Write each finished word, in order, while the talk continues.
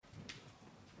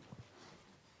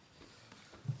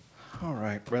All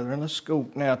right, brethren, let's go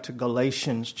now to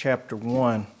Galatians chapter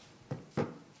 1.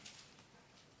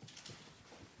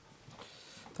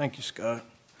 Thank you, Scott.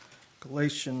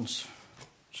 Galatians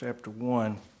chapter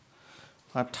 1.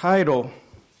 My title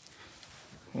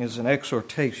is an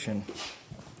exhortation.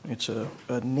 It's a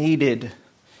needed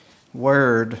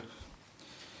word.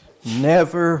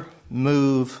 Never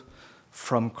move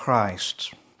from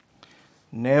Christ.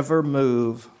 Never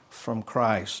move from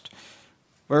Christ.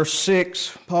 Verse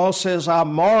 6, Paul says, I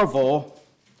marvel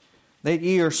that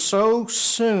ye are so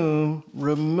soon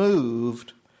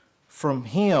removed from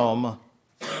him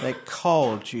that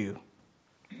called you.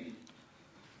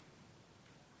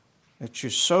 That you're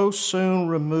so soon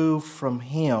removed from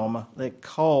him that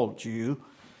called you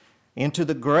into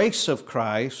the grace of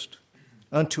Christ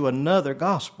unto another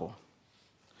gospel,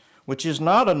 which is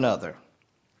not another,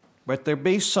 but there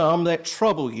be some that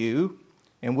trouble you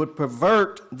and would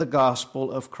pervert the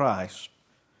gospel of Christ.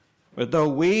 But though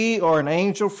we or an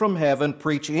angel from heaven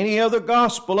preach any other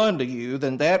gospel unto you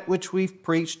than that which we've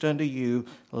preached unto you,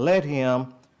 let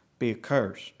him be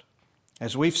accursed.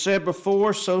 As we've said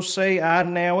before, so say I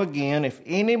now again, if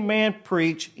any man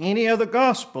preach any other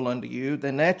gospel unto you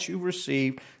than that you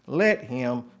received, let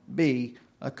him be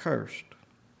accursed.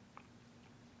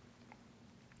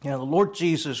 Now, the Lord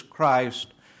Jesus Christ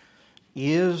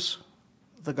is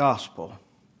the gospel.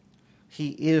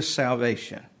 He is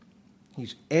salvation.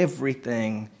 He's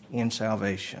everything in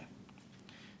salvation.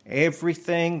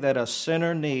 Everything that a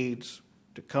sinner needs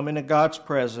to come into God's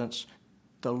presence,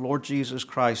 the Lord Jesus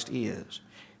Christ is.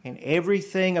 And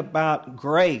everything about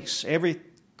grace, every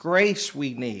grace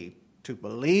we need to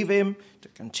believe Him, to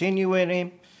continue in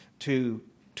Him, to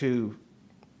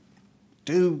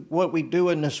do what we do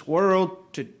in this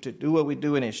world, to do what we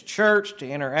do in His church, to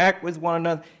interact with one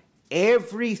another,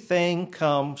 everything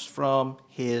comes from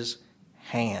His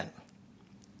hand,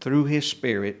 through His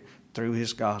Spirit, through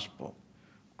His gospel.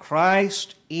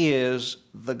 Christ is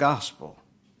the gospel.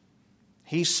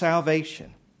 He's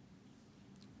salvation.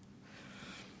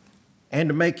 And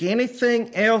to make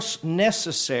anything else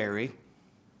necessary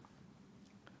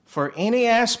for any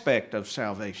aspect of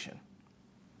salvation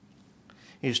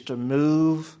is to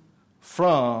move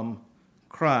from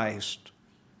Christ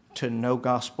to no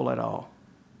gospel at all.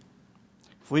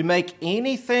 If we make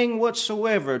anything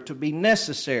whatsoever to be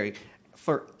necessary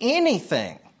for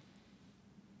anything,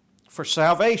 for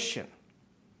salvation,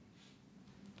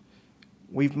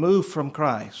 we've moved from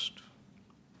Christ.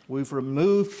 We've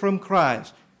removed from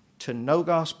Christ to no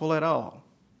gospel at all,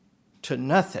 to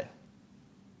nothing,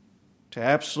 to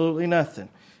absolutely nothing.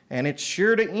 And it's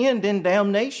sure to end in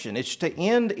damnation. It's to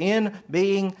end in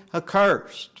being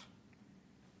accursed.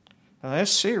 Now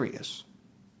that's serious.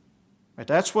 But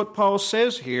that's what Paul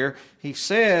says here. He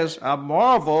says, I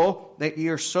marvel that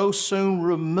you're so soon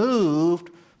removed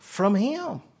from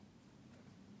Him.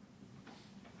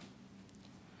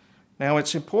 Now,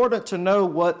 it's important to know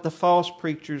what the false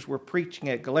preachers were preaching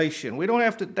at Galatia. We don't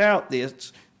have to doubt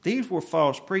this. These were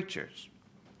false preachers.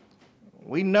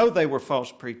 We know they were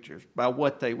false preachers by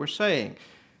what they were saying.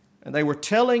 And they were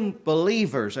telling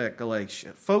believers at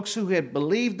Galatia, folks who had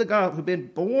believed the God, who'd been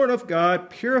born of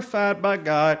God, purified by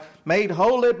God, made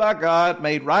holy by God,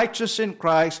 made righteous in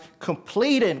Christ,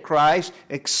 complete in Christ,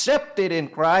 accepted in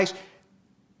Christ,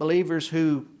 believers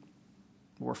who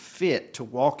were fit to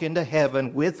walk into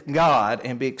heaven with God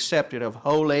and be accepted of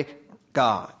holy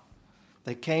God.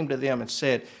 They came to them and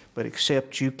said, but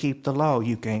except you keep the law,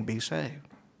 you can't be saved.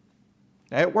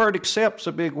 That word accept's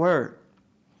a big word.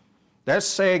 That's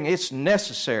saying it's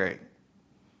necessary.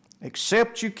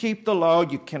 Except you keep the law,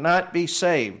 you cannot be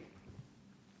saved.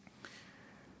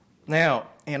 Now,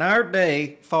 in our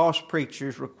day, false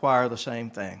preachers require the same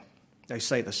thing. They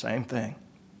say the same thing.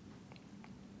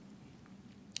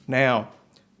 Now,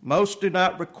 most do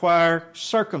not require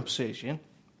circumcision,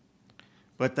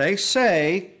 but they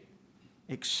say,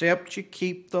 except you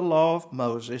keep the law of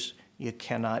Moses, you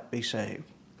cannot be saved.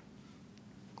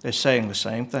 They're saying the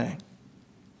same thing.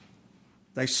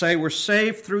 They say we're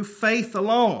saved through faith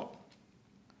alone.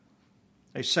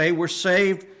 They say we're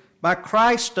saved by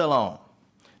Christ alone.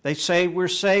 They say we're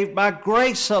saved by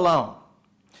grace alone.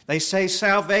 They say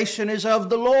salvation is of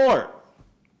the Lord.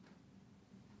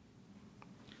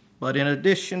 But in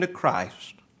addition to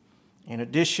Christ, in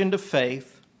addition to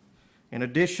faith, in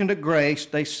addition to grace,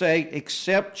 they say,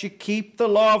 except you keep the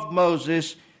law of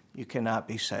Moses, you cannot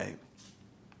be saved.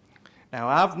 Now,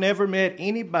 I've never met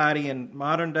anybody in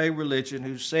modern day religion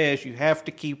who says you have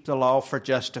to keep the law for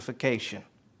justification.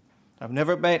 I've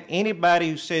never met anybody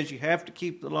who says you have to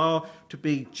keep the law to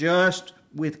be just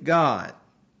with God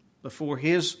before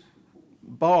His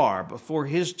bar, before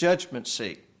His judgment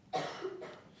seat.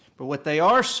 But what they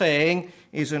are saying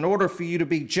is in order for you to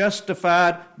be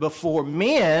justified before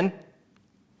men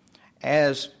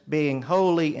as being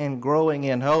holy and growing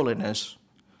in holiness,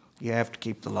 you have to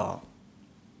keep the law.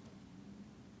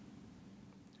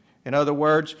 In other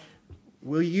words,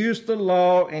 we'll use the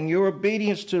law and your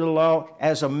obedience to the law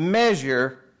as a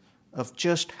measure of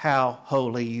just how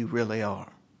holy you really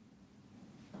are.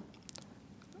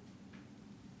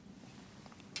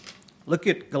 Look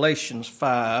at Galatians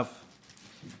 5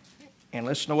 and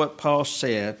listen to what Paul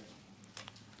said.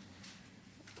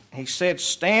 He said,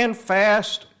 "Stand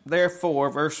fast, therefore,"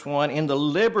 verse 1, "in the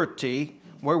liberty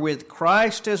wherewith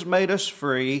Christ has made us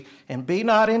free, and be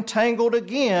not entangled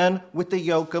again with the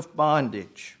yoke of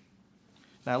bondage."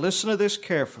 Now listen to this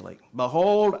carefully.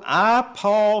 "Behold, I,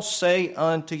 Paul, say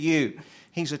unto you."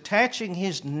 He's attaching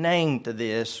his name to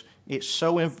this. It's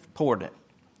so important.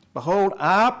 "Behold,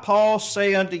 I, Paul,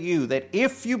 say unto you, that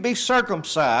if you be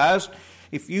circumcised,"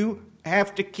 if you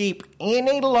have to keep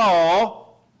any law,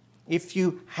 if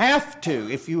you have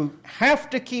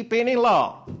to keep any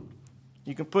law,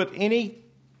 you can put any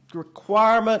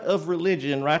requirement of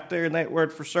religion right there in that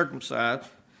word for circumcised.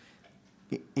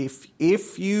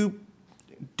 If you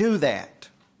do that,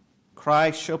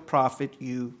 Christ shall profit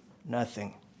you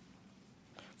nothing.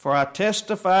 "For I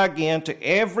testify again to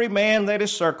every man that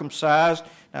is circumcised,"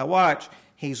 now watch,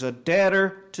 "he's a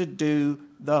debtor to do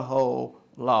the whole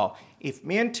law." If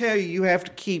men tell you you have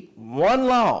to keep one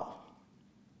law,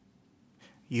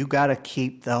 you got to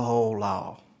keep the whole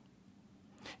law.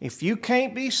 If you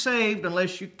can't be saved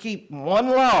unless you keep one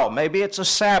law, maybe it's a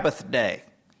Sabbath day,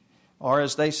 or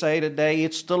as they say today,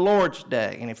 it's the Lord's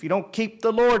Day. And if you don't keep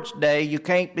the Lord's Day, you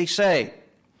can't be saved.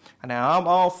 Now, I'm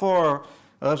all for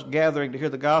us gathering to hear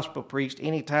the gospel preached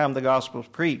anytime the gospel is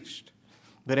preached.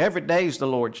 But every day is the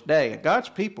Lord's Day. And God's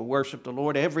people worship the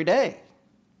Lord every day.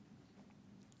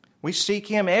 We seek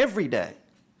Him every day.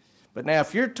 But now,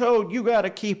 if you're told you got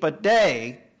to keep a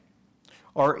day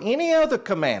or any other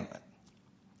commandment,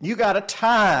 you got to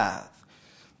tithe,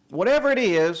 whatever it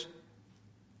is,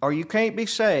 or you can't be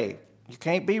saved, you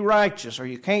can't be righteous, or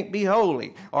you can't be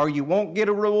holy, or you won't get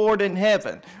a reward in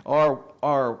heaven,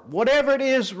 or whatever it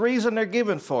is, reason they're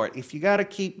given for it. If you got to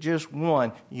keep just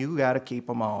one, you got to keep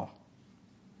them all.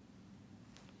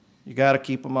 You got to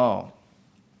keep them all.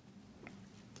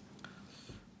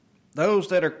 Those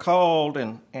that are called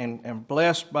and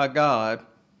blessed by God,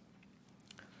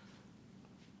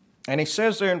 and he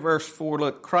says there in verse 4,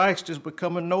 look, "Christ is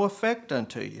becoming no effect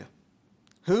unto you.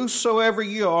 Whosoever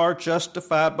you are,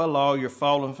 justified by law, you're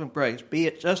fallen from grace." Be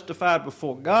it justified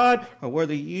before God, or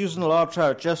whether you're using the law to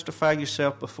try to justify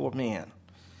yourself before men.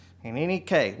 In any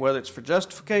case, whether it's for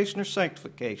justification or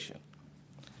sanctification,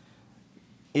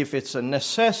 if it's a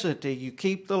necessity, you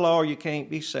keep the law, you can't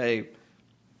be saved,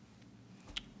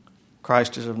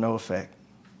 Christ is of no effect.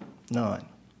 None.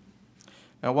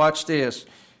 Now watch this.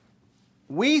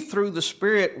 "We through the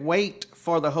Spirit wait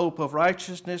for the hope of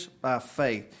righteousness by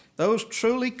faith." Those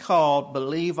truly called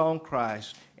believe on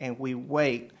Christ, and we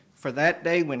wait for that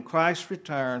day when Christ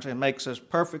returns and makes us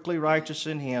perfectly righteous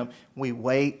in Him. We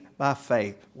wait by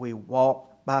faith. We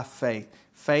walk by faith.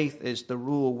 Faith is the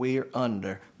rule we are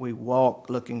under. We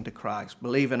walk looking to Christ,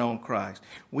 believing on Christ.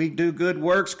 We do good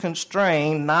works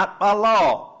constrained not by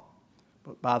law,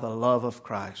 but by the love of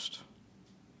Christ.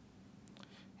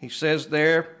 He says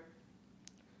there,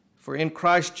 "For in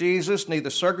Christ Jesus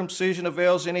neither circumcision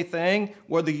avails anything,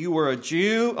 whether you were a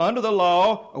Jew under the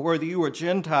law, or whether you were a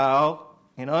Gentile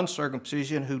in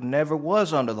uncircumcision who never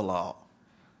was under the law.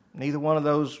 Neither one of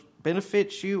those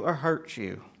benefits you or hurts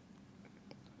you."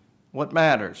 What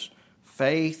matters?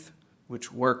 Faith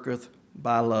which worketh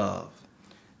by love.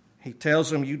 He tells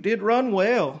them, you did run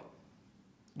well.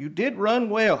 You did run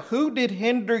well. Who did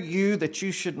hinder you that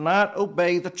you should not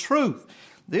obey the truth?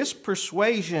 This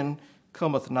persuasion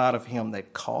cometh not of him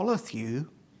that calleth you.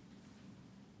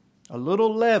 A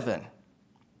little leaven,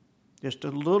 just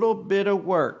a little bit of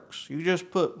works. You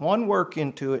just put one work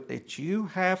into it that you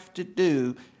have to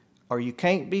do, or you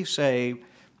can't be saved,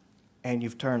 and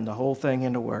you've turned the whole thing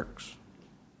into works.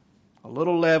 A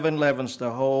little leaven leavens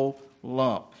the whole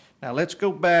lump. Now let's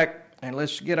go back and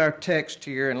let's get our text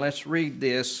here and let's read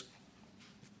this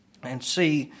and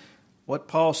see what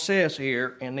Paul says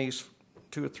here in these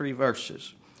 2 or 3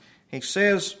 verses. He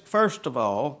says, first of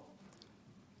all,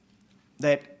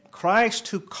 that Christ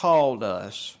who called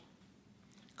us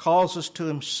calls us to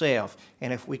himself.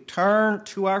 And if we turn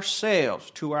to ourselves,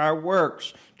 to our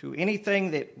works, to anything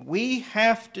that we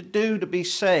have to do to be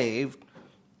saved,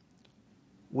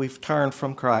 we've turned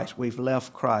from Christ. We've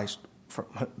left Christ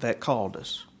that called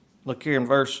us. Look here in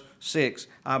verse 6.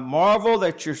 I marvel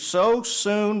that you're so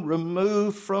soon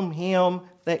removed from him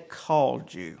that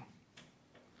called you.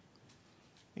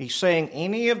 He's saying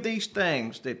any of these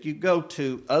things that you go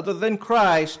to other than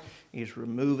Christ is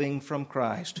removing from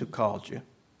Christ who called you.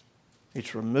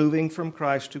 It's removing from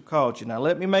Christ who called you. Now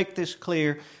let me make this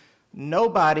clear.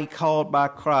 Nobody called by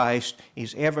Christ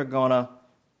is ever going to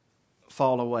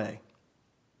fall away.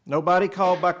 Nobody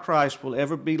called by Christ will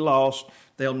ever be lost.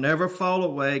 They'll never fall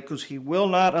away because he will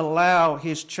not allow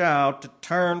his child to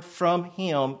turn from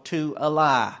him to a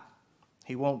lie.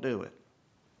 He won't do it.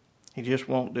 He just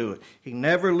won't do it. He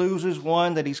never loses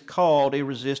one that he's called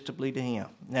irresistibly to him.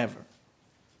 Never.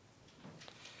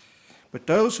 But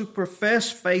those who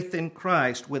profess faith in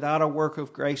Christ without a work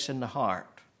of grace in the heart,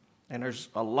 and there's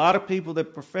a lot of people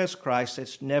that profess Christ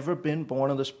that's never been born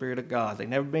of the Spirit of God. They've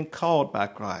never been called by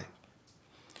Christ.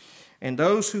 And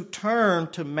those who turn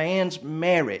to man's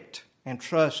merit and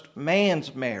trust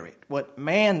man's merit, what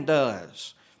man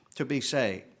does to be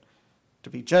saved, to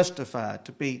be justified,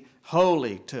 to be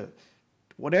holy, to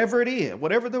whatever it is,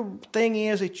 whatever the thing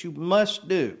is that you must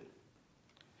do,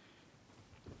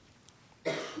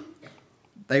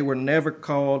 they were never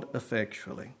called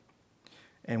effectually.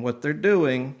 And what they're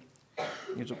doing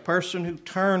is a person who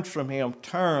turns from him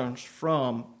turns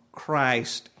from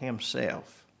Christ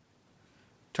himself.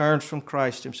 Turns from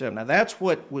Christ himself. Now that's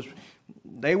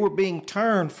they were being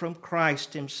turned from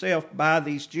Christ himself by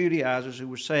these Judaizers who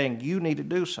were saying, you need to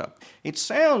do something. It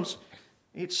sounds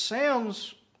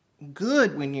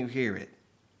good when you hear it.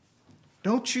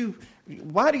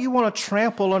 Why do you want to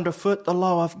trample underfoot the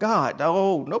law of God?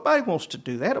 Oh, nobody wants to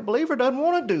do that. A believer doesn't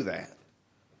want to do that.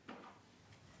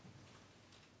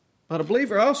 But a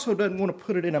believer also doesn't want to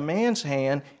put it in a man's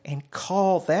hand and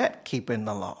call that keeping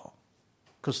the law.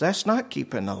 Because that's not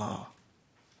keeping the law.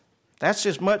 That's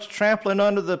as much trampling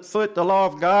under the foot the law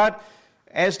of God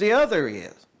as the other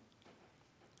is.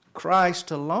 Christ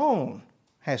alone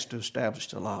has to establish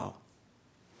the law.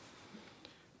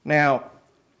 Now,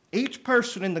 each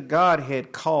person in the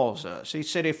Godhead calls us. He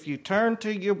said, if you turn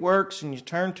to your works and you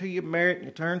turn to your merit and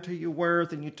you turn to your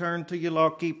worth and you turn to your law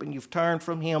keeping, you've turned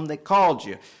from him that called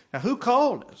you. Now, who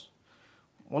called us?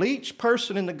 Well, each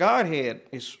person in the Godhead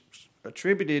is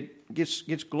attributed,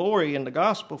 gets glory in the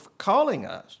gospel for calling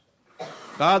us.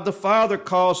 God the Father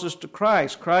calls us to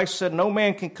Christ. Christ said, no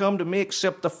man can come to me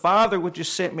except the Father which has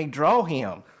sent me draw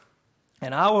him,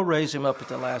 and I will raise him up at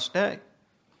the last day.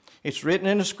 It's written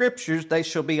in the Scriptures, they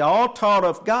shall be all taught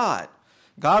of God.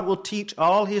 God will teach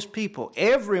all his people.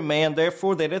 Every man,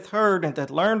 therefore, that hath heard and that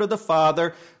learned of the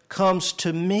Father comes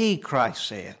to me, Christ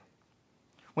said.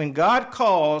 When God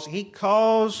calls, he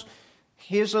calls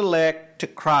his elect to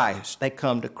Christ. They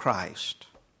come to Christ.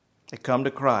 They come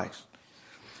to Christ.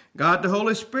 God the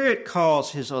Holy Spirit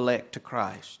calls his elect to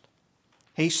Christ.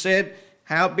 He said,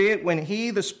 howbeit, when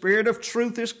he, the Spirit of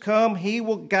truth, is come, he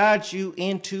will guide you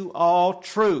into all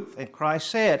truth. And Christ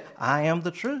said, I am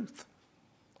the truth.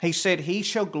 He said, he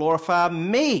shall glorify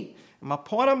me. And my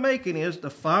point I'm making is the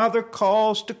Father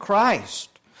calls to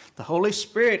Christ. The Holy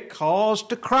Spirit calls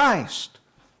to Christ.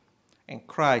 And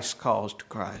Christ calls to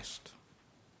Christ.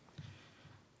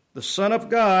 The Son of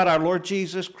God, our Lord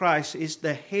Jesus Christ, is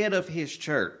the head of his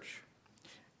church.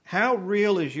 How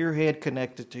real is your head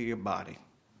connected to your body?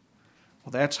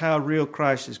 Well, that's how real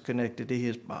Christ is connected to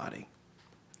his body.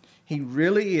 He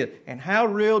really is. And how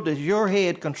real does your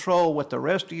head control what the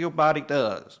rest of your body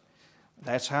does?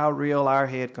 That's how real our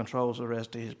head controls the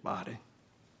rest of his body.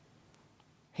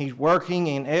 He's working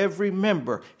in every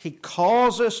member. He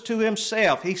calls us to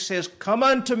himself. He says, come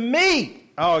unto me,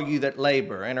 all you that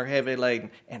labor and are heavy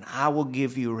laden, and I will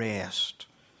give you rest.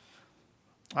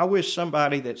 I wish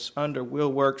somebody that's under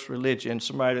Will Works religion,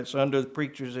 somebody that's under the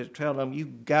preachers that tell them you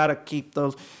got to keep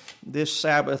this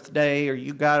Sabbath day, or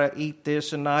you got to eat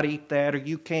this and not eat that, or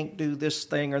you can't do this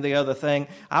thing or the other thing.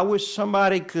 I wish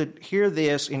somebody could hear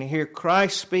this and hear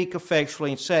Christ speak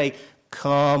effectually and say,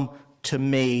 come to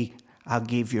me, I'll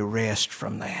give you rest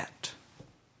from that.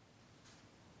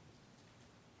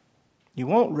 You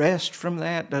won't rest from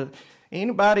that?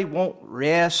 Anybody won't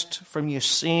rest from your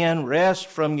sin, rest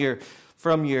from your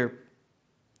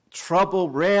trouble,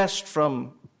 rest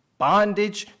from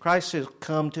bondage? Christ says,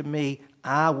 come to me,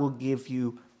 I will give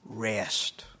you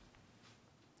rest.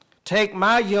 Take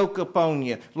my yoke upon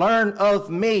you. Learn of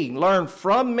me. Learn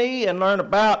from me and learn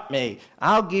about me.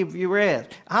 I'll give you rest.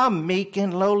 I'm meek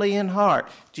and lowly in heart.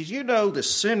 Did you know the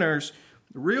sinners,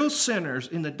 the real sinners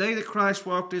in the day that Christ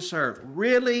walked this earth,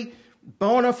 really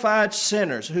bona fide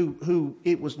sinners who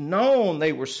it was known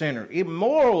they were sinners,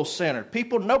 immoral sinners,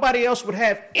 people nobody else would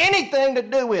have anything to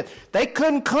do with. They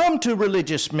couldn't come to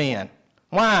religious men.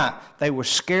 Why? They were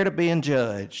scared of being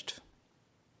judged.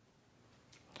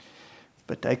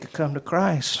 But they could come to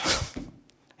Christ.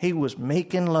 He was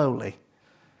meek and lowly.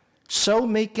 So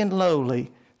meek and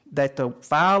lowly that the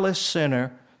vilest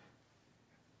sinner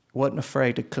wasn't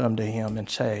afraid to come to him and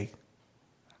say,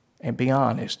 and be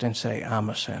honest and say, I'm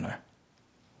a sinner.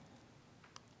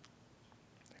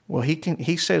 Well,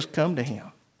 he says, come to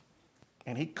him.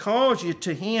 And he calls you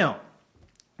to him.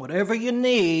 Whatever you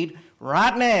need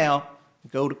right now,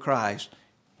 go to Christ.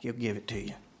 He'll give it to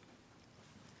you.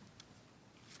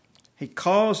 He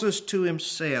calls us to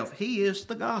himself. He is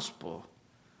the gospel.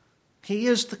 He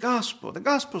is the gospel. The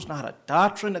gospel's not a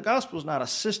doctrine. The gospel's not a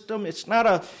system. It's not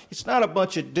a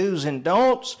bunch of do's and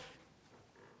don'ts.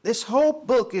 This whole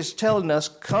book is telling us,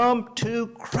 come to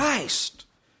Christ.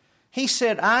 He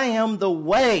said, I am the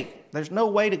way. There's no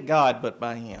way to God but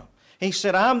by him. He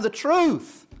said, I'm the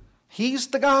truth. He's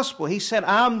the gospel. He said,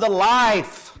 I'm the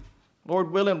life. Lord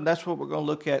willing, that's what we're going to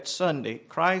look at Sunday.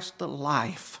 Christ the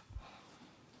life.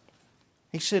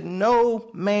 He said, no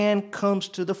man comes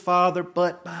to the Father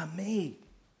but by me.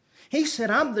 He said,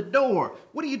 I'm the door.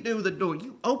 What do you do with the door?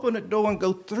 You open the door and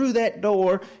go through that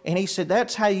door. And he said,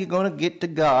 that's how you're going to get to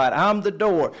God. I'm the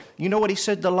door. You know what he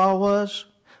said the law was?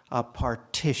 A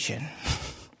partition.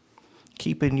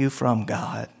 Keeping you from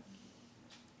God.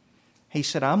 He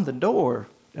said, I'm the door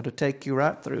that'll take you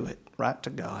right through it, right to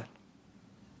God.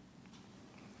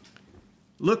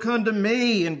 Look unto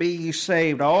me and be ye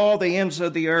saved, all the ends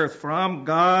of the earth, for I'm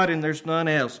God and there's none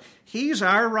else. He's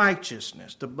our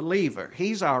righteousness, the believer.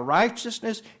 He's our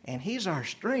righteousness and he's our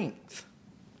strength.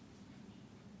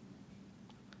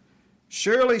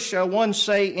 Surely shall one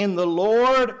say, in the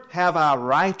Lord have I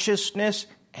righteousness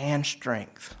and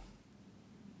strength.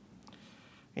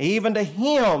 Even to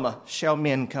him shall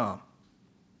men come.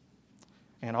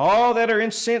 And all that are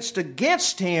incensed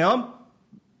against him,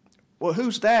 well,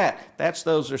 who's that? That's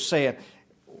those that are saying,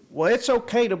 well, it's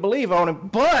okay to believe on him,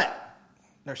 but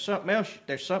there's something else,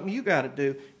 there's something you got to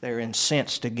do. They're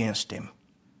incensed against him.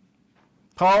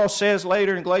 Paul says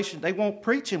later in Galatians, they won't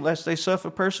preach him lest they suffer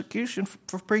persecution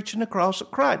for preaching the cross of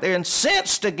Christ. They're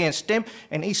incensed against him,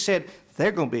 and he said,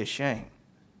 they're going to be ashamed.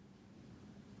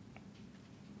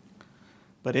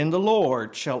 But in the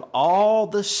Lord shall all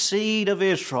the seed of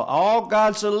Israel, all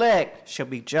God's elect, shall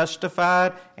be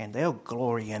justified, and they'll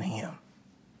glory in him.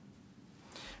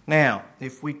 Now,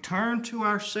 if we turn to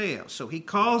ourselves, so he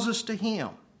calls us to him.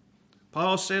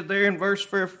 Paul said there in verse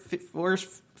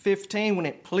 15, when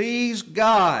it pleased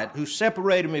God, who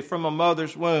separated me from a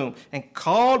mother's womb, and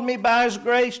called me by his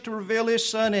grace to reveal his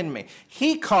Son in me.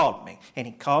 He called me, and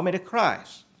he called me to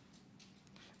Christ.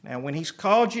 Now, when he's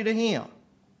called you to him,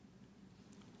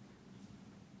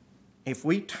 if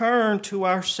we turn to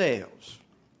ourselves,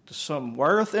 to some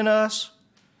worth in us,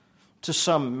 to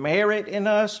some merit in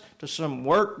us, to some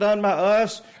work done by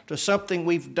us, to something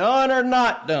we've done or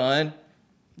not done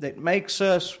that makes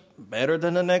us better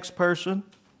than the next person,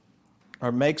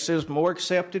 or makes us more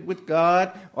accepted with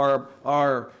God,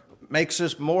 or makes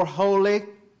us more holy,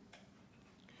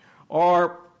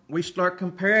 or we start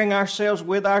comparing ourselves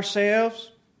with ourselves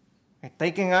and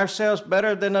thinking ourselves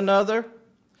better than another,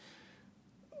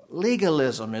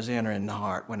 legalism is entering the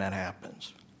heart when that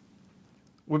happens.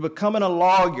 We're becoming a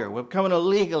lawyer. We're becoming a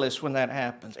legalist when that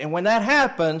happens. And when that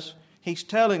happens, he's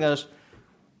telling us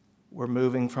we're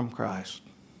moving from Christ.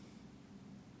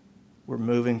 We're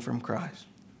moving from Christ.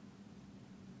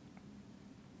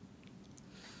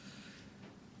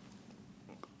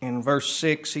 In verse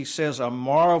 6, he says, I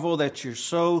marvel that you're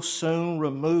so soon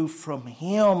removed from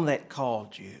him that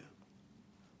called you.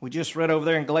 We just read over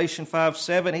there in Galatians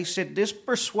 5:7, he said, this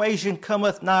persuasion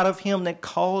cometh not of him that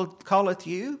calleth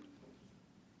you.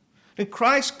 Did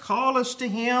Christ call us to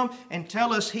him and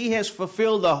tell us he has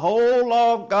fulfilled the whole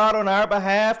law of God on our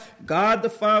behalf? God the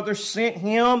Father sent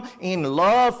him in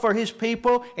love for his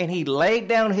people, and he laid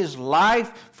down his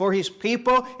life for his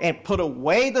people and put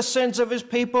away the sins of his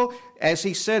people. As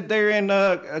he said there in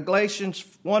Galatians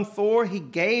 1:4, he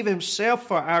gave himself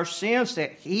for our sins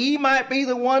that he might be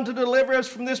the one to deliver us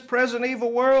from this present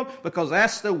evil world, because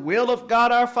that's the will of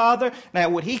God our Father. Now,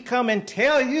 would he come and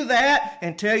tell you that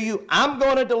and tell you, I'm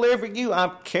going to deliver you,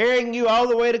 I'm carrying you all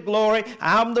the way to glory,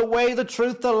 I'm the way, the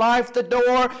truth, the life, the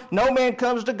door, no man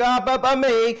comes to God but by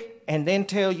me, and then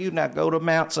tell you, now go to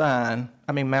Mount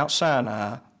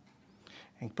Sinai,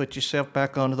 and put yourself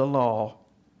back under the law,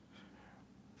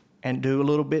 and do a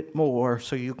little bit more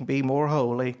so you can be more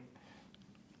holy,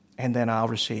 and then I'll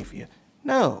receive you.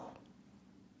 No.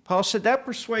 Paul said that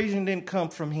persuasion didn't come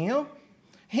from him.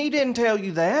 He didn't tell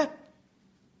you that.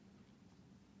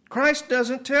 Christ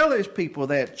doesn't tell his people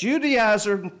that.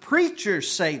 Judaizers and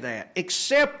preachers say that.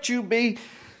 Except you be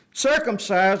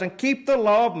circumcised and keep the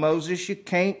law of Moses, you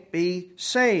can't be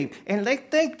saved. And they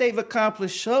think they've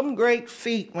accomplished some great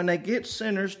feat when they get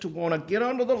sinners to want to get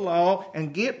under the law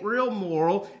and get real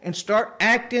moral and start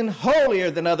acting holier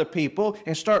than other people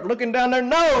and start looking down their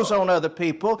nose on other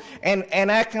people and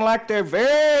acting like they're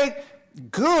very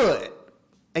good.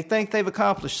 They think they've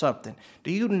accomplished something.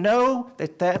 Do you know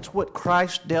that that's what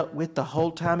Christ dealt with the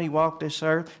whole time he walked this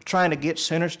earth, trying to get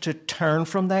sinners to turn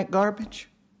from that garbage?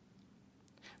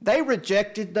 They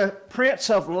rejected the Prince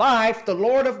of Life, the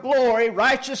Lord of Glory,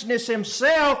 righteousness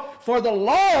himself, for the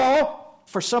law,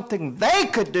 for something they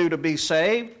could do to be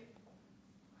saved.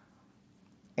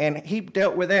 And he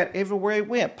dealt with that everywhere he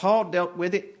went. Paul dealt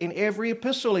with it in every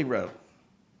epistle he wrote.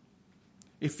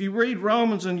 If you read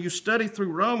Romans and you study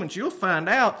through Romans, you'll find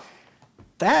out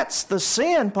that's the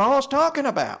sin Paul's talking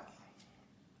about,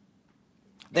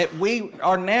 that we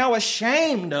are now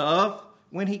ashamed of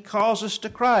when he calls us to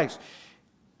Christ.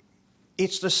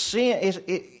 It's the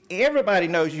sin. Everybody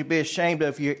knows you'd be ashamed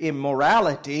of your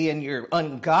immorality and your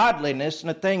ungodliness and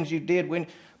the things you did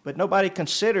but nobody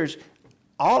considers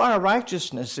all our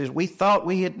righteousnesses we thought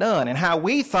we had done and how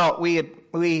we thought we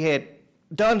had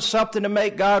done something to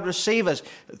make God receive us.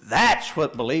 That's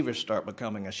what believers start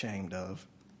becoming ashamed of.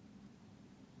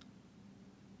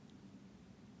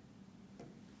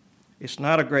 It's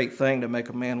not a great thing to make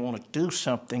a man want to do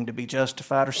something to be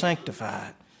justified or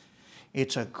sanctified.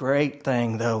 It's a great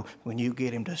thing, though, when you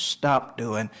get him to stop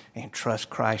doing and trust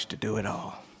Christ to do it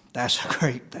all. That's a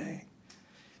great thing.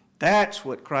 That's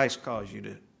what Christ calls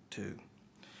you to.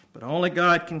 But only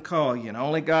God can call you, and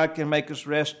only God can make us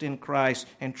rest in Christ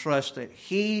and trust that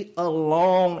he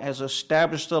alone has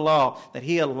established the law, that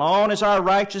he alone is our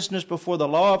righteousness before the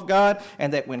law of God,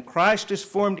 and that when Christ is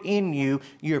formed in you,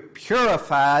 you're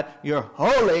purified, you're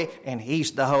holy, and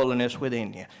he's the holiness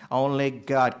within you. Only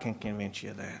God can convince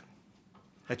you of that.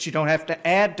 That you don't have to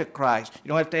add to Christ. You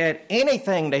don't have to add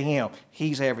anything to him.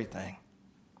 He's everything.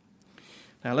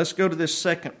 Now let's go to this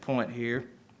second point here.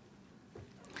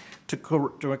 To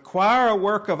require a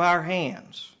work of our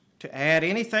hands, to add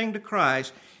anything to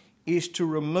Christ, is to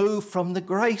remove from the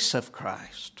grace of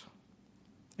Christ.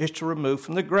 Is to remove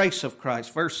from the grace of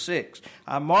Christ. Verse 6,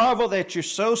 I marvel that you're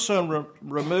so soon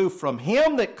removed from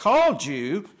him that called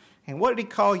you. And what did he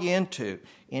call you into?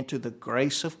 Into the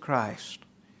grace of Christ.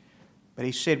 But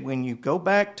he said when you go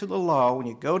back to the law, when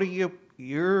you go to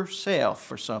yourself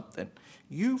for something,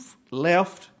 you've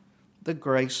left the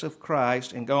grace of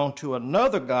Christ and gone to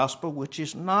another gospel which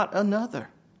is not another.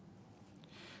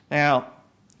 Now,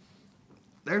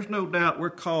 there's no doubt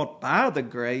we're called by the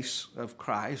grace of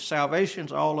Christ.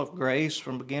 Salvation's all of grace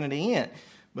from beginning to end.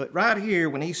 But right here,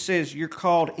 when he says you're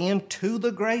called into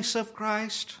the grace of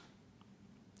Christ,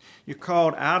 you're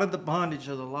called out of the bondage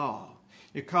of the law.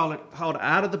 You're called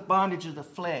out of the bondage of the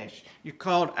flesh. You're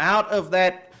called out of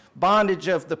that bondage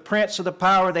of the prince of the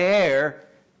power of the air,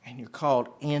 and you're called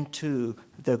into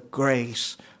the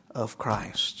grace of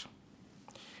Christ.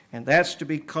 And that's to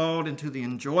be called into the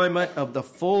enjoyment of the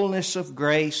fullness of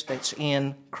grace that's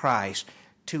in Christ.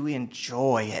 To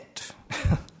enjoy it.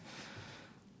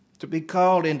 To be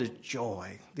called into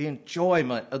joy. The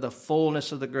enjoyment of the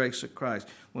fullness of the grace of Christ.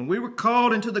 When we were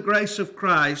called into the grace of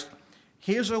Christ,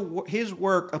 his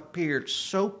work appeared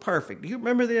so perfect. Do you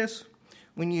remember this?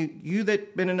 When you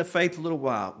that been in the faith a little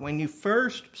while, when you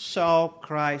first saw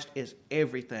Christ as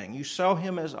everything, you saw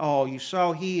him as all. You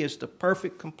saw he is the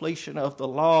perfect completion of the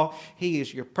law. He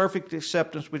is your perfect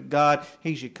acceptance with God.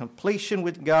 He's your completion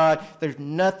with God. There's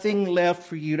nothing left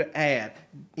for you to add.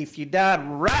 If you died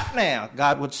right now,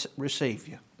 God would receive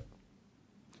you.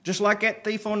 Just like that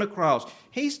thief on the cross.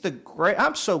 He's the great.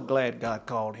 I'm so glad God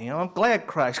called him. I'm glad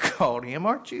Christ called him,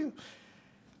 aren't you?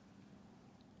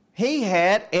 He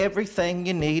had everything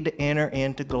you need to enter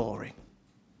into glory.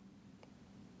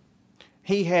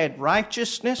 He had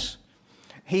righteousness.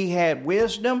 He had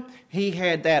wisdom. He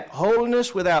had that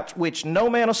holiness without which no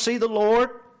man will see the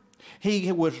Lord.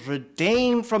 He was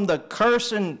redeemed from the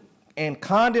curse and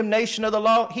condemnation of the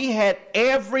law. He had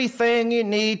everything you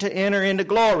need to enter into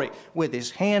glory with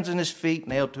his hands and his feet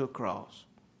nailed to a cross.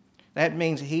 That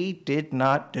means he did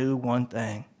not do one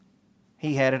thing.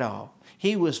 He had it all.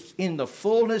 He was in the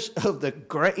fullness of the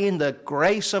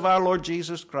grace of our Lord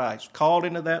Jesus Christ, called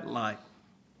into that light.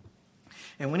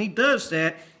 And when he does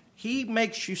that, he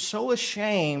makes you so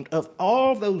ashamed of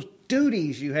all those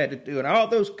duties you had to do and all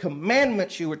those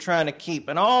commandments you were trying to keep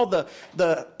and all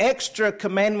the extra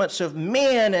commandments of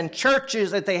men and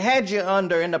churches that they had you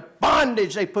under and the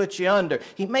bondage they put you under.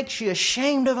 He makes you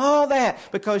ashamed of all that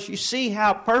because you see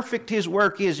how perfect his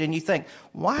work is and you think,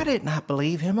 why didn't I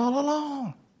believe him all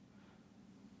along?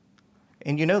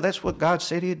 And you know that's what God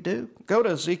said he'd do. Go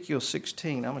to Ezekiel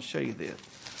 16. I'm going to show you this.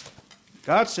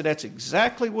 God said that's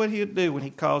exactly what he'd do when he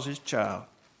calls his child.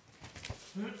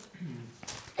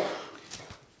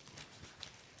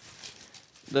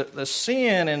 The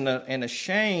sin and the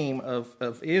shame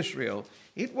of Israel,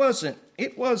 it was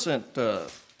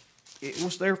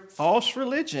their false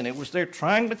religion. It was their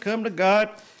trying to come to God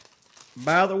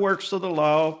by the works of the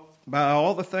law, by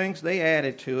all the things they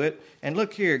added to it. And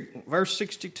look here, verse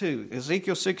 62,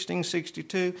 Ezekiel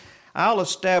 16:62. I'll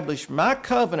establish my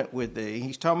covenant with thee.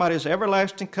 He's talking about his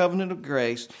everlasting covenant of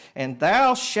grace. And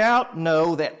thou shalt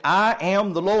know that I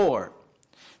am the Lord,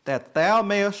 that thou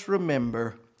mayest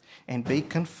remember and be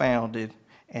confounded,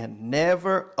 and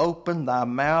never open thy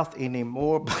mouth any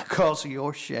more because of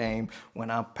your shame,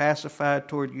 when I'm pacified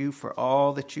toward you for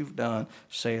all that you've done,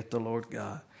 saith the Lord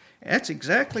God. That's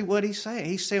exactly what he's saying.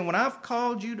 He's saying, when I've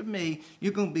called you to me,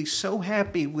 you're going to be so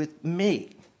happy with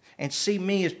me and see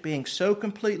me as being so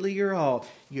completely your all,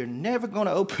 you're never going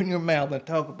to open your mouth and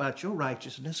talk about your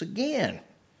righteousness again.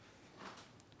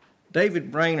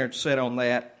 David Brainerd said on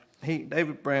that,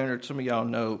 David Brainerd, some of y'all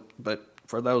know, but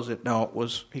for those that don't,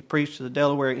 he preached to the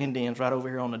Delaware Indians right over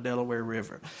here on the Delaware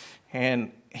River.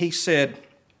 And he said,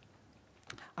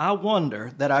 I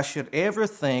wonder that I should ever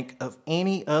think of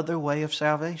any other way of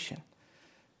salvation.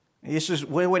 This is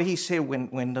what he said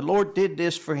when the Lord did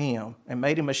this for him and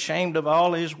made him ashamed of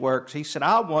all his works. He said,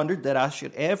 I wondered that I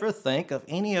should ever think of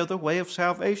any other way of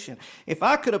salvation. If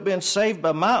I could have been saved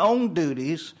by my own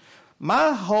duties,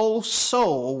 my whole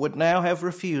soul would now have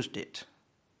refused it.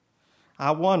 I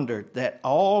wondered that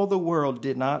all the world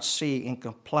did not see and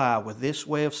comply with this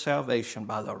way of salvation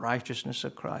by the righteousness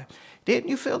of Christ.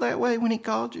 Didn't you feel that way when he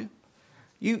called you?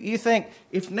 You think,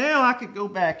 if now I could go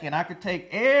back and I could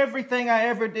take everything I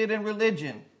ever did in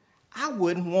religion, I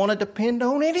wouldn't want to depend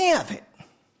on any of it.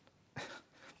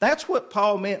 That's what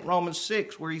Paul meant in Romans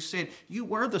 6, where he said, you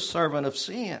were the servant of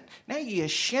sin. Now you're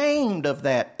ashamed of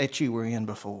that you were in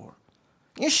before.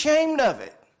 You're ashamed of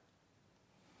it.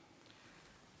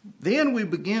 Then we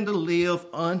begin to live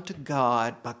unto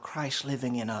God by Christ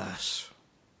living in us.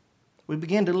 We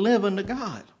begin to live unto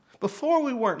God. Before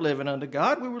we weren't living unto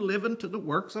God, we were living to the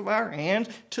works of our hands,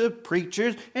 to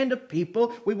preachers and to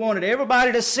people. We wanted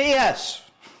everybody to see us.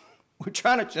 We're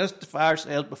trying to justify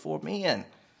ourselves before men.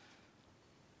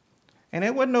 And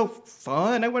there wasn't no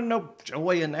fun, there wasn't no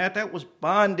joy in that. That was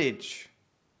bondage.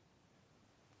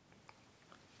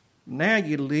 Now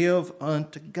you live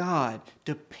unto God,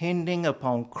 depending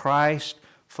upon Christ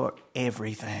for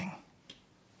everything.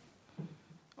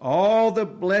 All the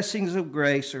blessings of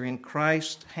grace are in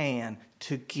Christ's hand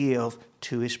to give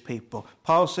to his people.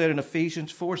 Paul said in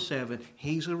Ephesians 4:7,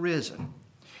 he's arisen.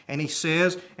 And he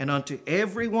says, and unto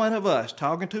every one of us,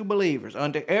 talking to believers,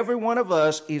 unto every one of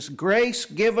us is grace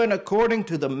given according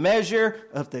to the measure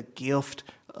of the gift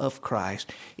of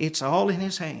Christ. It's all in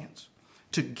his hands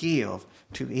to give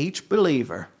to each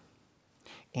believer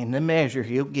in the measure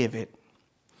he'll give it.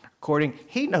 According,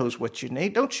 he knows what you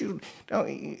need.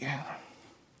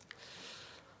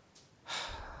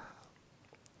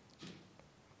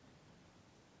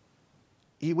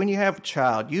 When you have a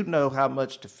child, you know how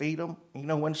much to feed them. You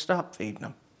know when to stop feeding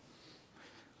them.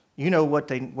 You know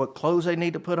what clothes they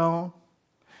need to put on.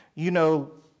 You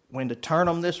know when to turn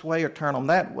them this way or turn them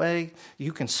that way.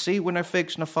 You can see when they're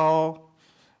fixing to fall.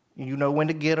 You know when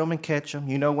to get them and catch them.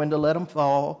 You know when to let them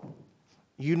fall.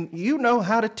 You know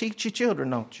how to teach your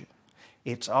children, don't you?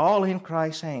 It's all in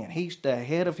Christ's hand. He's the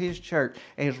head of his church,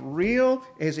 as real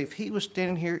as if he was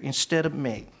standing here instead of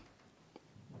me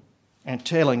and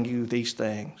telling you these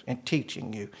things and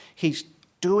teaching you. He's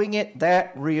doing it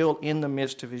that real in the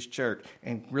midst of his church.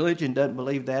 And religion doesn't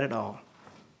believe that at all.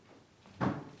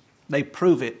 They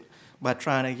prove it by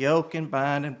trying to yoke and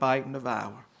bind and bite and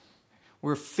devour.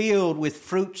 We're filled with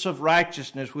fruits of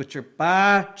righteousness, which are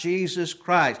by Jesus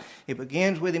Christ. It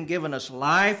begins with him giving us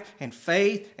life and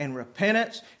faith and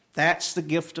repentance. That's the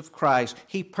gift of Christ.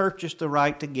 He purchased the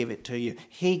right to give it to you.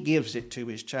 He gives it to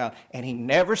his child. And he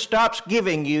never stops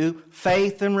giving you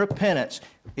faith and repentance.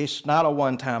 It's not a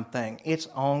one-time thing. It's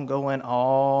ongoing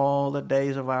all the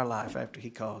days of our life after he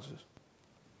calls us.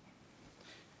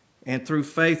 And through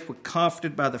faith, we're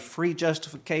comforted by the free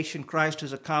justification Christ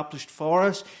has accomplished for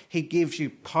us. He gives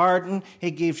you pardon. He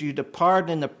gives you the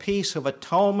pardon and the peace of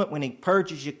atonement when he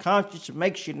purges your conscience and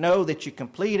makes you know that you're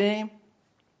complete in him.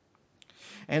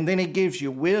 And then he gives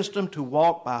you wisdom to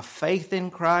walk by faith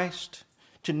in Christ,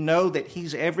 to know that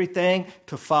he's everything,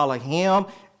 to follow him.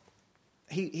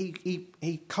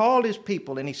 He called his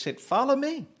people and he said, follow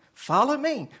me, follow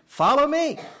me, follow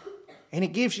me. And he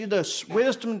gives you the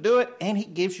wisdom to do it, and he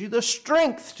gives you the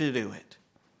strength to do it.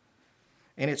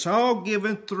 And it's all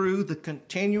given through the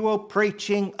continual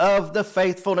preaching of the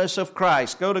faithfulness of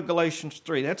Christ. Go to Galatians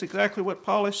 3. That's exactly what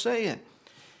Paul is saying.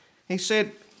 He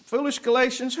said, foolish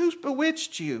Galatians, who's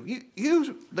bewitched you?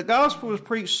 The gospel was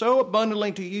preached so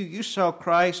abundantly to you, you saw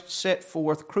Christ set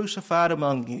forth, crucified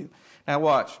among you. Now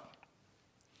watch.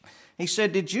 He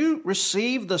said, did you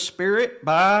receive the Spirit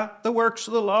by the works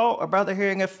of the law or by the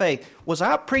hearing of faith? Was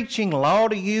I preaching law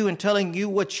to you and telling you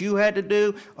what you had to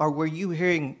do, or were you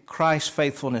hearing Christ's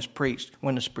faithfulness preached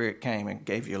when the Spirit came and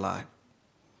gave you life?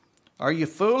 Are you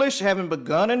foolish, having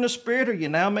begun in the Spirit? Are you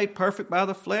now made perfect by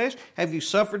the flesh? Have you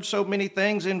suffered so many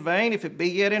things in vain, if it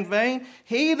be yet in vain?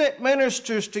 He that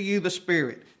ministers to you the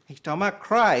Spirit. He's talking about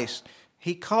Christ.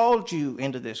 He called you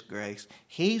into this grace.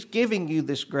 He's giving you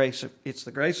this grace. It's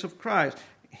the grace of Christ.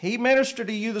 He ministered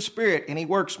to you the Spirit, and he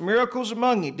works miracles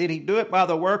among you. Did he do it by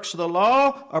the works of the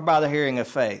law or by the hearing of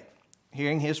faith?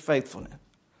 Hearing his faithfulness.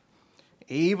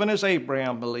 Even as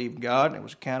Abraham believed God, and it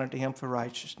was counted to him for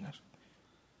righteousness.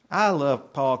 I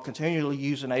love Paul continually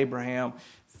using Abraham.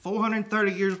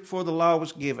 430 years before the law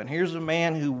was given, here's a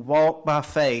man who walked by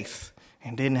faith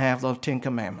and didn't have those 10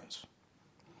 commandments.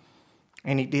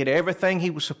 And he did everything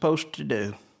he was supposed to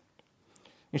do.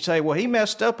 You say, well, he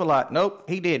messed up a lot. Nope,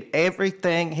 he did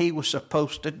everything he was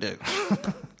supposed to do.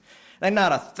 There's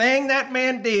not a thing that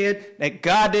man did that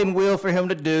God didn't will for him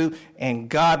to do, and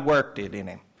God worked it in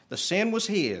him. The sin was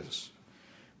his.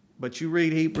 But you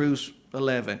read Hebrews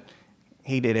 11,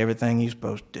 he did everything he was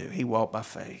supposed to do. He walked by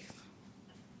faith.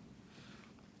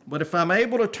 But if I'm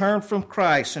able to turn from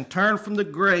Christ and turn from the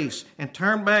grace and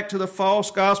turn back to the false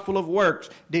gospel of works,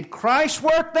 did Christ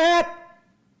work that?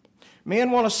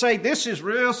 Men want to say this is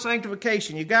real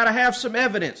sanctification. You got to have some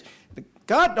evidence.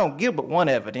 God don't give but one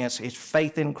evidence. It's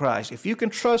faith in Christ. If you can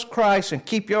trust Christ and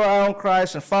keep your eye on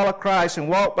Christ and follow Christ and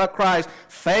walk by Christ,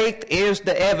 faith is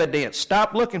the evidence.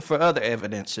 Stop looking for other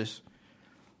evidences.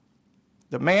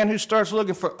 The man who starts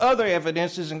looking for other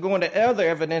evidences and going to other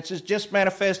evidences just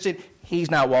manifested he's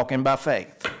not walking by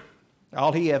faith.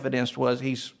 All he evidenced was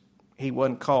he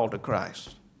wasn't called to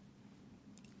Christ.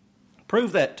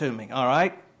 Prove that to me, all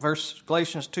right?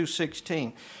 Galatians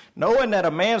 2:16. Knowing that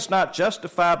a man's not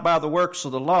justified by the works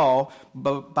of the law,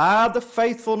 but by the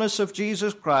faithfulness of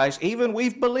Jesus Christ, even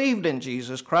we've believed in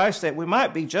Jesus Christ, that we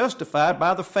might be justified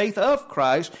by the faith of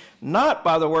Christ, not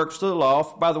by the works of the law.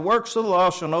 For by the works of the law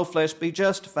shall no flesh be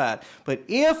justified. But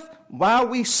if, while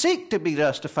we seek to be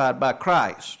justified by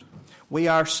Christ, we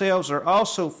ourselves are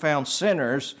also found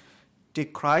sinners,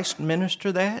 did Christ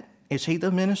minister that? Is he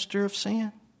the minister of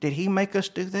sin? Did he make us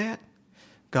do that?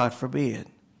 God forbid.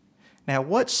 Now,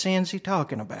 what sin's he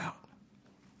talking about?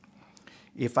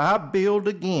 If I build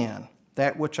again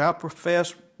that which I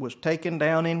profess was taken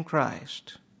down in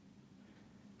Christ,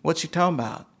 what's he talking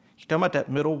about? He's talking about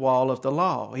that middle wall of the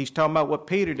law. He's talking about what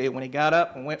Peter did when he got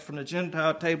up and went from the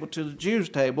Gentile table to the Jews'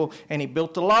 table, and he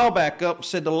built the law back up and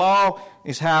said the law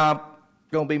is how I'm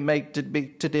going to be made to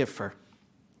differ.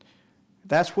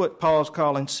 That's what Paul's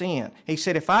calling sin. He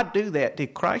said, if I do that,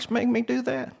 did Christ make me do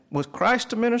that? Was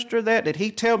Christ the minister of that? Did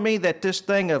he tell me that this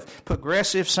thing of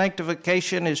progressive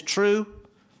sanctification is true?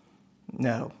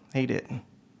 No, he didn't.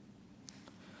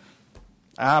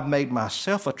 I've made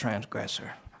myself a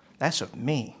transgressor. That's of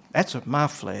me. That's of my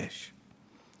flesh.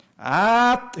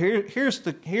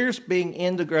 Here's being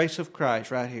in the grace of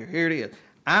Christ right here. Here it is.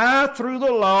 I, through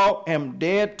the law, am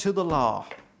dead to the law.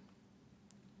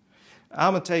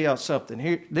 I'm going to tell y'all something.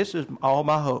 Here, this is all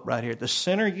my hope right here. The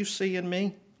sinner you see in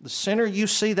me, the sinner you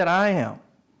see that I am,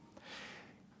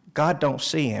 God don't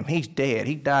see him. He's dead.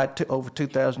 He died over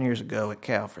 2,000 years ago at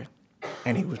Calvary,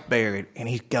 and he was buried, and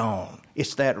he's gone.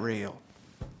 It's that real.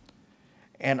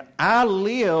 And I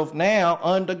live now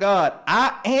unto God.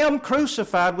 I am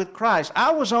crucified with Christ.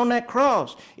 I was on that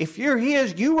cross. If you're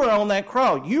his, you were on that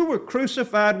cross. You were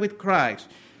crucified with Christ.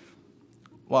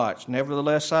 Watch.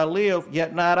 Nevertheless I live,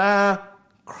 yet not I.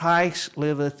 Christ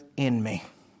liveth in me.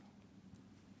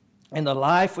 In the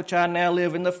life which I now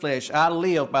live in the flesh, I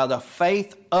live by the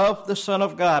faith of the Son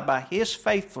of God, by his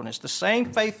faithfulness, the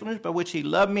same faithfulness by which he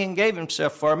loved me and gave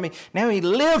himself for me. Now he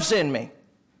lives in me.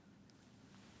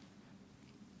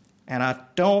 And I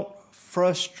don't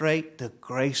frustrate the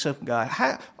grace of God.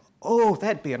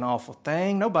 That'd be an awful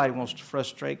thing. Nobody wants to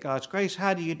frustrate God's grace.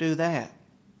 How do you do that?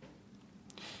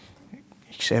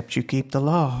 Except you keep the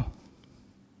law.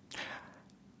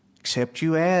 Except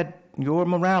you add your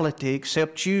morality,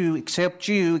 except you, except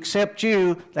you, except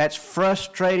you, that's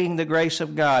frustrating the grace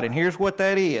of God. And here's what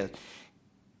that is.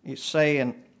 It's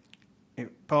saying,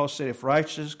 Paul said, if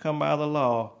righteousness come by the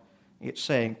law, it's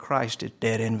saying Christ is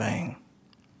dead in vain.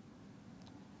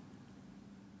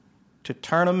 To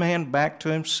turn a man back to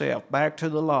himself, back to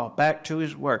the law, back to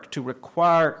his work, to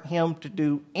require him to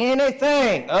do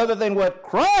anything other than what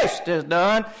Christ has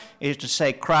done, is to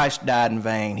say Christ died in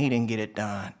vain. He didn't get it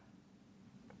done.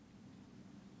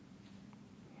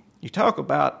 You talk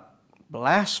about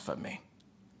blasphemy.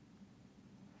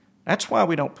 That's why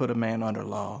we don't put a man under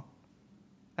law.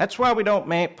 That's why we don't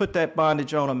put that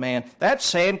bondage on a man. That's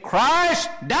saying Christ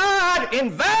died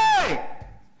in vain.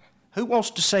 Who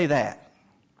wants to say that?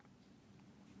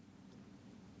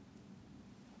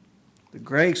 The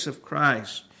grace of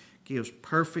Christ gives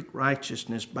perfect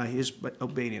righteousness by his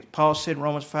obedience. Paul said in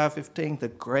Romans 5:15, the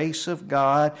grace of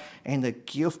God and the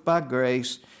gift by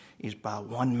grace is by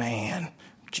one man,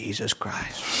 Jesus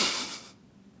Christ.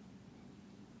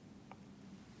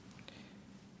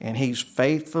 And he's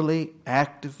faithfully,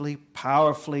 actively,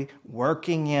 powerfully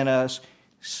working in us,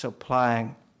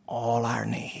 supplying all our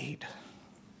need.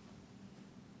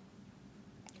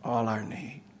 All our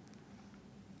need.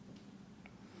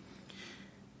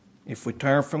 If we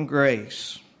turn from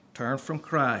grace, turn from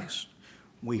Christ,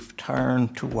 we've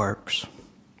turned to works.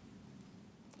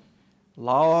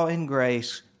 Law and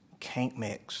grace can't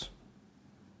mix.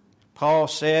 Paul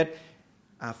said,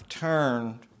 I've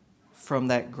turned from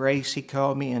that grace he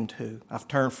called me into. I've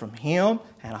turned from him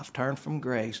and I've turned from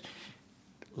grace.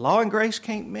 Law and grace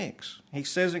can't mix. He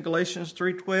says in Galatians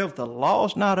 3:12, the law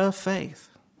is not of faith.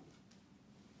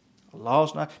 The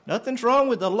law's not, nothing's wrong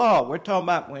with the law. We're talking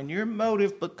about when your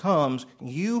motive becomes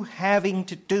you having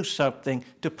to do something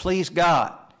to please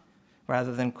God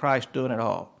rather than Christ doing it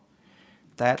all.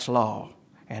 That's law,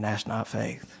 and that's not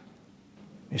faith.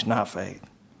 It's not faith.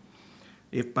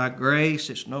 If by grace,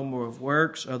 it's no more of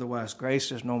works, otherwise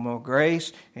grace is no more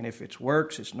grace. And if it's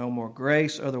works, it's no more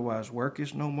grace, otherwise work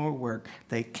is no more work.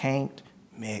 They can't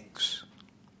mix.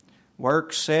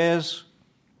 Work says,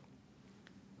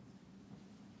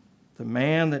 the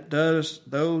man that does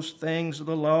those things of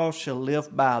the law shall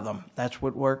live by them. That's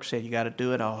what work said. You got to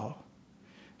do it all.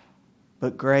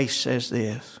 But grace says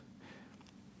this.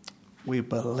 We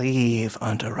believe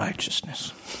unto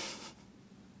righteousness.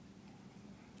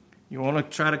 You want to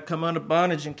try to come under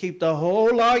bondage and keep the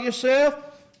whole law yourself?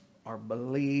 Or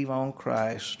believe on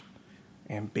Christ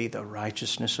and be the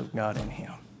righteousness of God in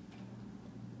him.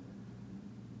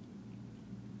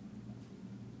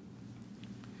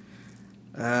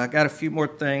 I got a few more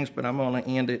things, but I'm going to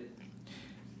end it.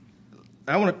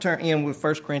 I want to turn in with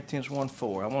 1 Corinthians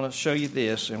 1:4. I want to show you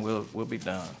this, and we'll be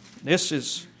done.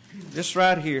 This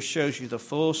right here shows you the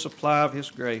full supply of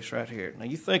his grace right here. Now,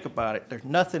 you think about it. There's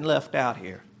nothing left out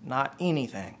here. Not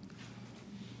anything.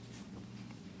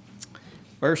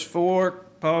 Verse 4,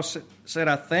 Paul said,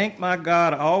 I thank my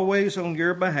God always on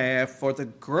your behalf for the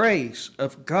grace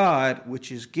of God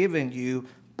which is given you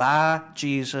by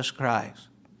Jesus Christ.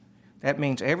 That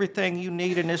means everything you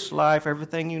need in this life,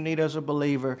 everything you need as a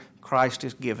believer, Christ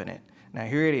has given it. Now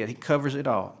here it is. He covers it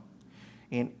all.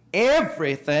 In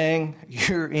everything,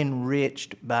 you're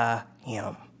enriched by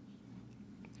him.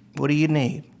 What do you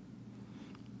need?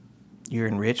 You're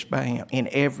enriched by him. In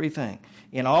everything.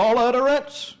 In all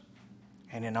utterance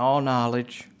and in all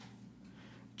knowledge.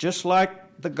 Just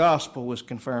like the gospel was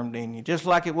confirmed in you. Just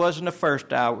like it was in the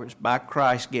first hours by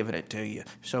Christ giving it to you.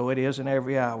 So it is in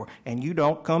every hour. And you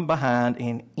don't come behind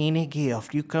in any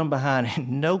gift. You come behind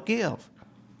in no gift.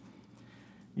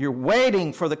 You're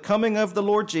waiting for the coming of the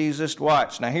Lord Jesus.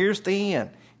 Watch. Now here's the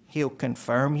end. He'll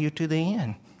confirm you to the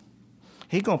end.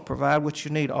 He's going to provide what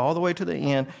you need all the way to the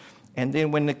end. And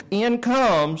then when the end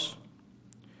comes,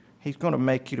 he's going to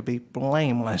make you to be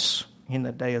blameless in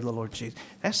the day of the Lord Jesus.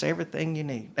 That's everything you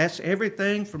need. That's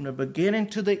everything from the beginning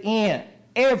to the end.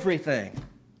 Everything.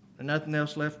 And nothing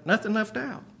else left, nothing left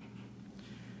out.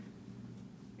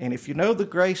 And if you know the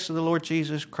grace of the Lord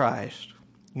Jesus Christ,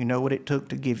 you know what it took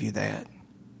to give you that.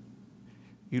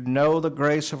 You know the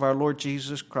grace of our Lord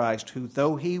Jesus Christ, who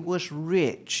though he was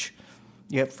rich,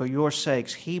 yet for your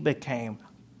sakes he became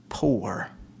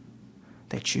poor,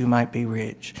 that you might be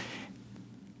rich.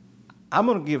 I'm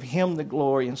going to give him the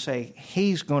glory and say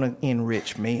he's going to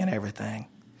enrich me and everything,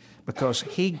 because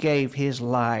he gave his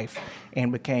life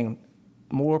and became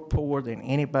more poor than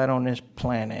anybody on this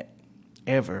planet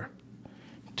ever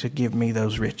to give me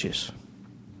those riches.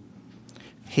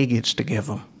 He gets to give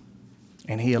them,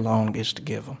 and he alone gets to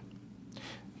give them.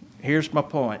 Here's my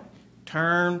point.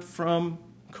 Turn from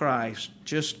Christ,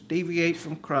 just deviate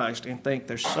from Christ and think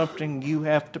there's something you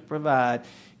have to provide,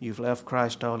 you've left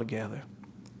Christ altogether.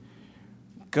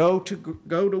 Go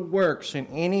to works in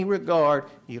any regard,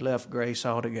 you left grace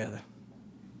altogether.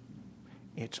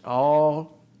 It's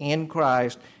all in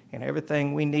Christ, and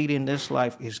everything we need in this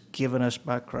life is given us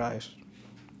by Christ.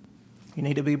 You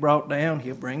need to be brought down,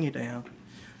 He'll bring you down.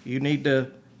 You need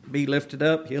to be lifted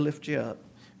up, He'll lift you up.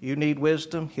 You need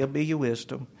wisdom, He'll be your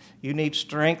wisdom. You need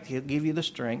strength, He'll give you the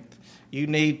strength. You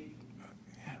need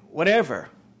whatever.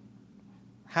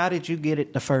 How did you get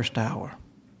it the first hour?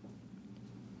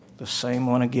 The same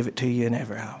one will give it to you in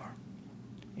every hour.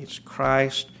 It's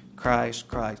Christ, Christ,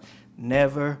 Christ.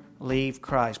 Never leave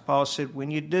Christ. Paul said,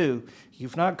 when you do,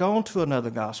 you've not gone to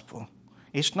another gospel.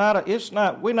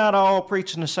 We're not all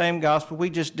preaching the same gospel.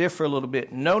 We just differ a little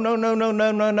bit.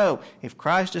 No. If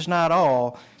Christ is not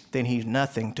all, then He's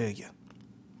nothing to you.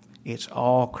 It's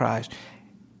all Christ.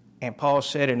 And Paul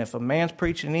said, and if a man's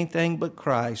preaching anything but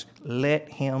Christ, let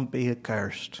him be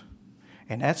accursed.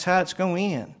 And that's how it's going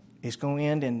to end. It's going to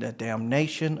end in the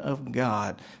damnation of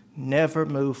God. Never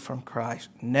move from Christ.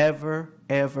 Never,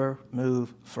 ever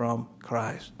move from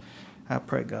Christ. I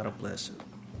pray God will bless it.